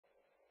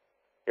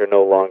you're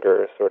no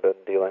longer sort of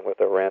dealing with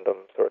a random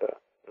sort of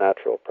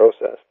natural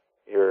process.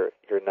 You're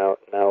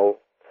now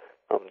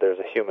there's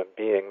a human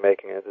being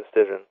making a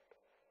decision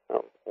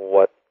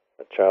what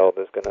a child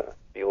is going to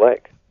be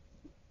like.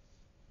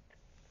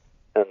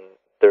 And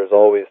there's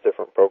always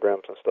different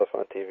programs and stuff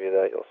on TV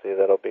that you'll see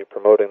that'll be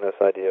promoting this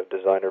idea of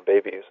designer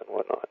babies and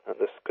whatnot, and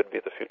this could be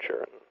the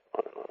future, and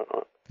on and on and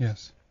on.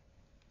 Yes.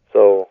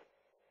 So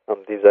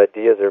these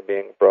ideas are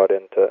being brought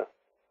into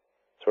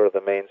sort of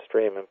the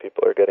mainstream, and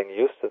people are getting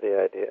used to the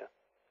idea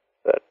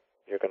that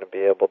you're going to be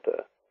able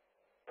to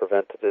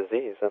prevent a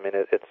disease. I mean,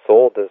 it's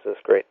sold as this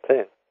great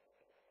thing,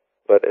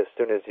 but as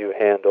soon as you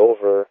hand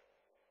over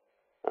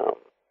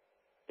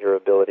your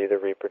ability to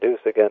reproduce,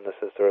 again, this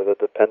is sort of the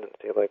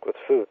dependency, like with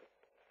food.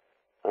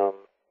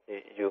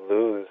 You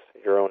lose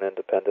your own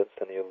independence,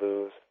 and you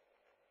lose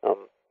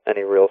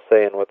any real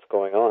say in what's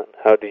going on.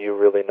 How do you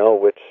really know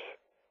which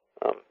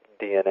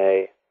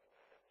DNA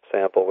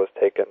sample was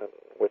taken and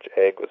which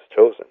egg was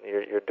chosen?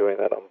 You're doing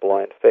that on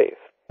blind faith.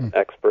 An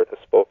expert has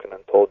spoken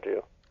and told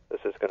you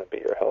this is going to be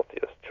your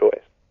healthiest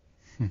choice.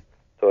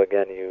 So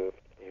again, you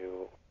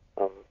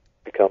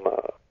become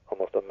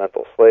almost a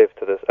mental slave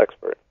to this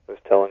expert who's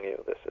telling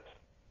you this is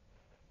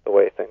the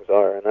way things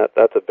are, and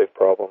that's a big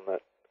problem.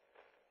 That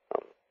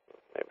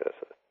maybe that's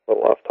a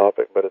little off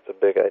topic, but it's a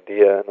big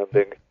idea, and a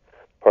big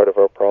part of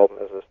our problem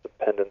is this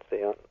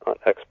dependency on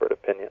expert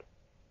opinion.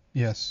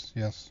 Yes.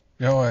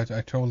 Yeah,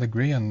 I totally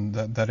agree, and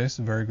that is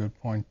a very good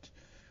point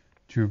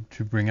to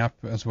bring up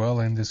as well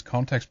in this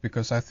context,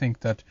 because I think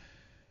that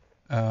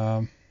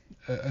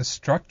a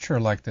structure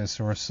like this,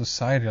 or a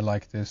society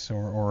like this,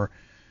 or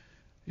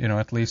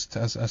at least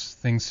as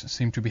things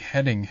seem to be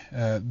heading,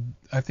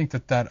 I think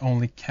that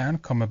only can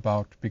come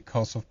about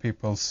because of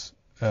people's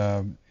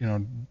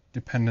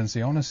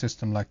dependency on a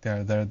system like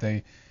that.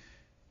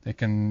 They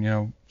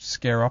can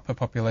scare up a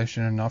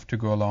population enough to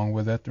go along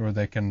with it, or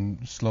they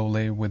can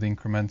slowly, with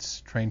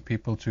increments, train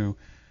people to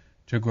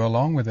go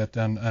along with it,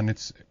 and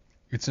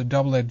it's a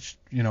double-edged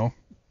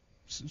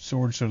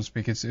sword, so to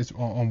speak. It's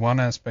on one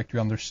aspect you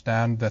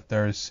understand that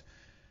there's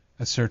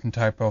a certain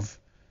type of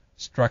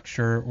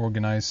structure,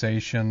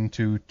 organization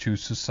to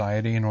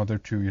society in order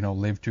to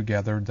live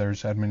together.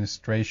 There's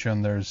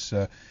administration, there's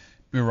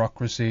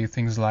bureaucracy,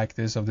 things like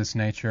this of this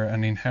nature,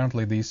 and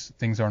inherently these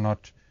things are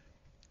not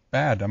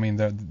bad. I mean,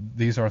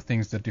 these are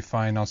things that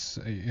define us,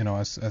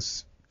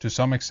 as to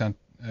some extent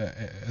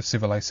a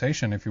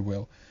civilization, if you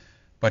will.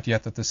 But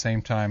yet at the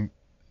same time,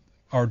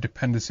 our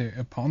dependency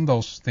upon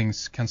those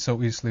things can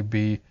so easily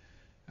be,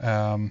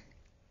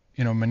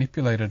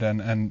 manipulated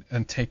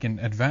and taken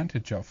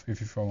advantage of,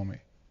 if you follow me.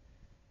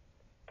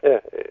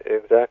 Yeah,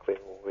 exactly.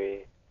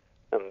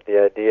 The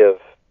idea of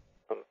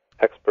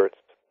experts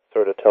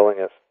sort of telling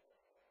us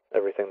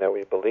everything that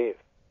we believe,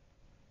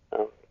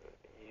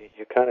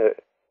 you kind of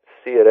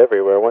see it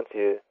everywhere. Once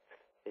you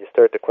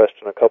start to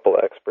question a couple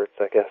of experts,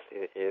 I guess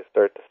you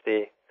start to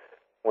see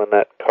when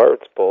that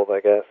card's pulled.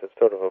 I guess it's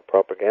sort of a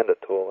propaganda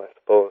tool, I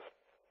suppose.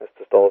 It's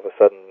just all of a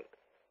sudden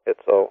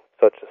it's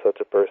such and such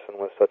a person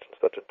with such and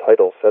such a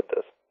title said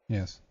this.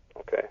 Yes.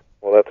 Okay.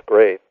 Well, that's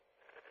great,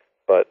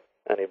 but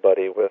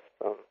anybody with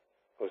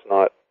who's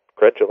not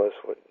credulous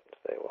would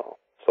say, well,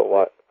 so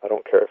what? I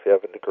don't care if you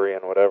have a degree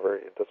in whatever.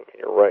 It doesn't mean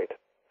you're right.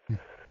 It's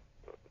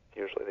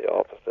usually the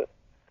opposite.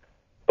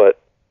 But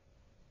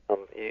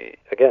I'm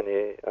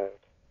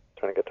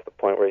trying to get to the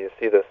point where you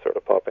see this sort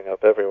of popping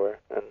up everywhere.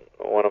 And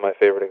one of my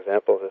favorite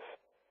examples, if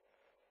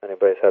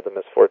anybody's had the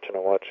misfortune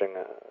of watching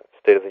a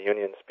State of the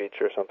Union speech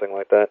or something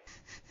like that,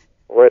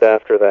 right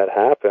after that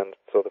happened,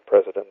 so the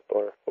president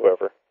or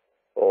whoever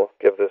will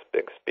give this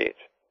big speech.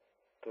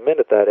 The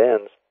minute that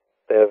ends,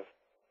 they have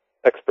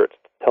experts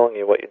telling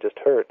you what you just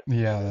heard.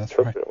 Yeah, that's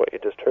right. Interpret what you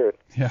just heard.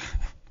 Yeah.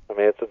 I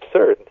mean, it's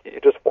absurd.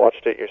 You just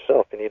watched it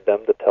yourself. You need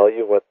them to tell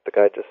you what the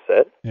guy just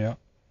said? Yeah.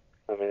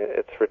 I mean,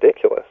 it's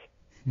ridiculous.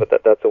 But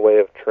that's a way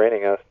of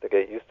training us to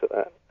get used to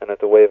that. And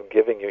it's a way of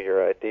giving you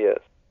your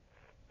ideas.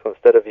 So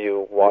instead of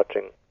you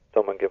watching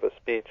someone give a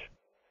speech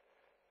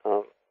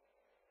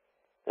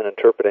and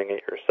interpreting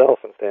it yourself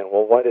and saying,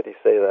 well, why did he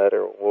say that,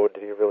 or what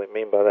did he really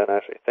mean by that, and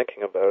actually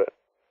thinking about it,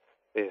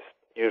 these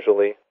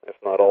usually, if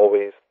not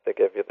always, they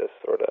give you this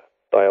sort of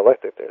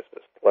dialectic. There's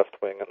this left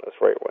wing and this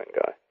right wing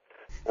guy.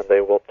 And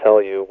they will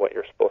tell you what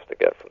you're supposed to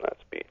get from that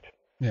speech.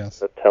 Yes.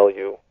 They'll tell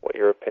you what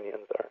your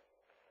opinions are.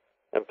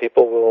 And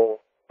people will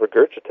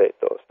regurgitate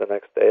those. The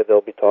next day they'll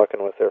be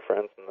talking with their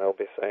friends and they'll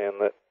be saying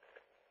that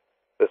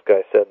this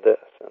guy said this,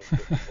 and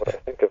this is what I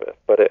think of it.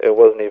 But it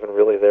wasn't even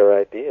really their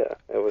idea.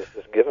 It was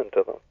just given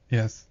to them.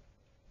 Yes.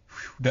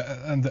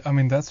 And I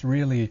mean, that's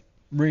really,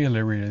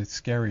 really, really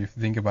scary if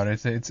you think about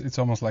it. It's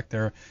almost like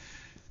they're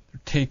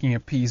taking a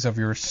piece of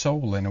your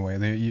soul in a way.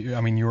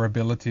 Your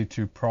ability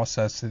to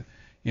process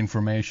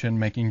information,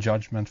 making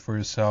judgment for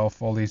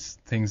yourself, all these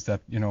things that,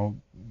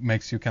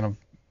 makes you kind of,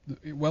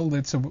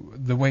 it's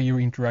the way you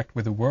interact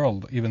with the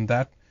world. Even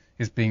that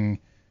is being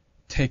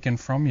taken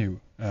from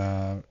you,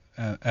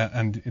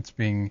 and it's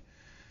being,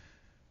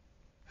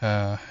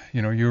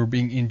 you're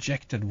being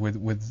injected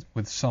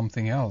with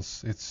something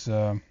else. It's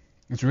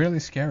It's really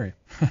scary.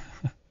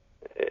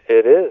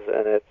 It is,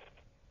 and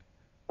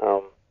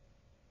um,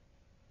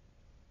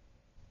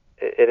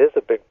 it is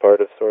a big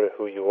part of sort of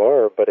who you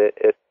are, but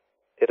it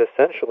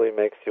essentially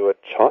makes you a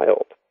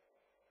child.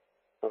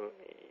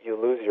 You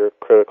lose your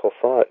critical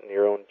thought and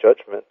your own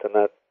judgment, and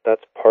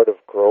that's part of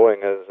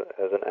growing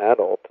as an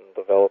adult and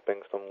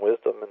developing some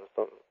wisdom and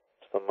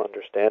some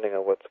understanding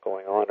of what's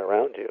going on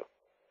around you.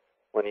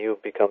 When you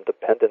become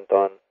dependent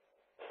on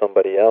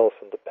somebody else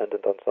and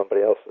dependent on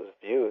somebody else's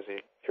views,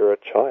 you're a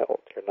child.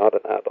 You're not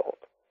an adult.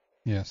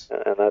 Yes.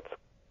 And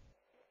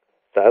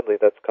sadly,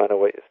 that's kind of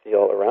what you see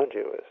all around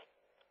you is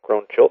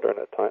grown children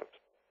at times.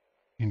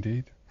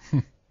 Indeed.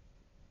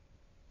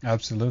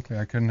 Absolutely,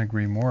 I couldn't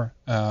agree more.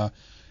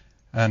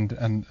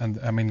 And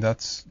I mean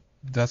that's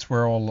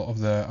where all of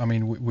the, I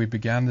mean, we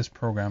began this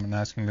program and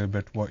asking a little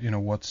bit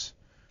what's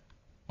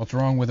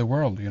wrong with the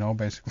world,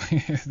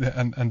 basically.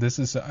 and this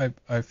is,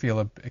 I feel,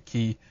 a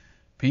key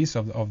piece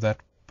of that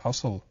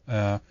puzzle,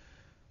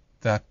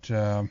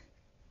 that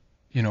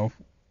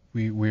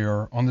we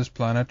are on this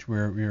planet,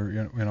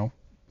 we're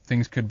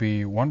things could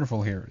be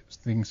wonderful here,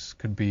 things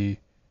could be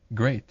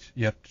great,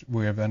 yet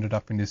we have ended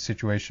up in this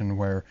situation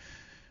where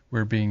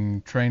we're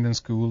being trained in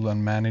school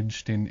and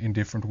managed in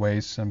different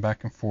ways and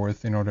back and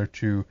forth in order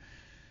to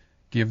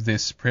give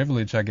this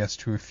privilege, I guess,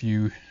 to a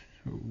few,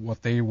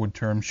 what they would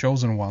term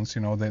chosen ones.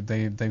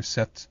 They've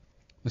set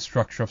the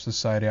structure of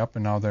society up,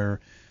 and now they're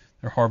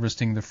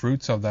harvesting the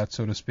fruits of that,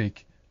 so to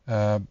speak.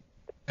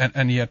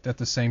 And yet at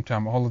the same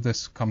time, all of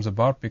this comes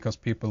about because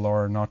people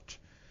are not,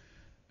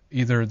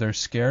 either they're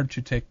scared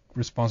to take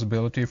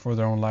responsibility for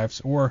their own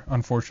lives, or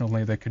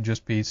unfortunately they could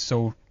just be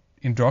so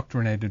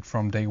indoctrinated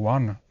from day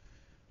one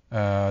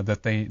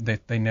that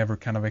they never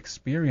kind of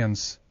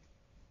experience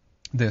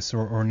this,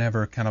 or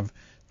never kind of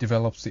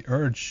develops the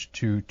urge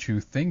to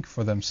think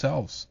for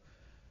themselves,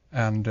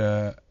 and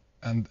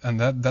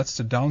that's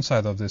the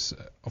downside of this,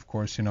 of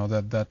course.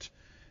 That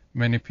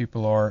many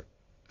people are,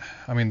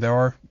 I mean, they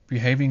are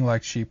behaving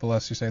like sheeple,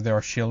 as you say. They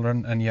are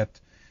children, and yet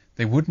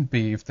they wouldn't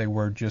be if they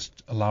were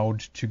just allowed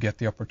to get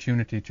the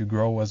opportunity to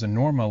grow as a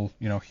normal,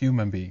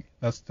 human being.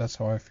 That's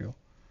how I feel.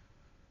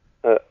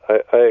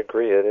 I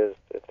agree. It's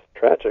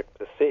tragic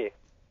to see,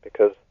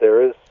 because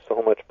there is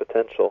so much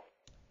potential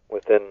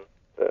within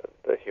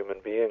the human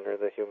being, or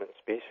the human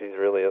species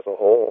really as a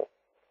whole,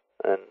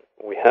 and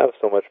we have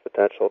so much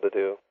potential to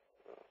do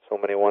so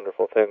many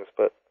wonderful things.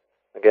 But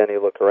again,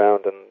 you look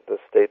around and the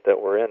state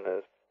that we're in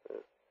is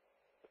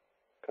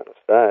kind of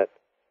sad.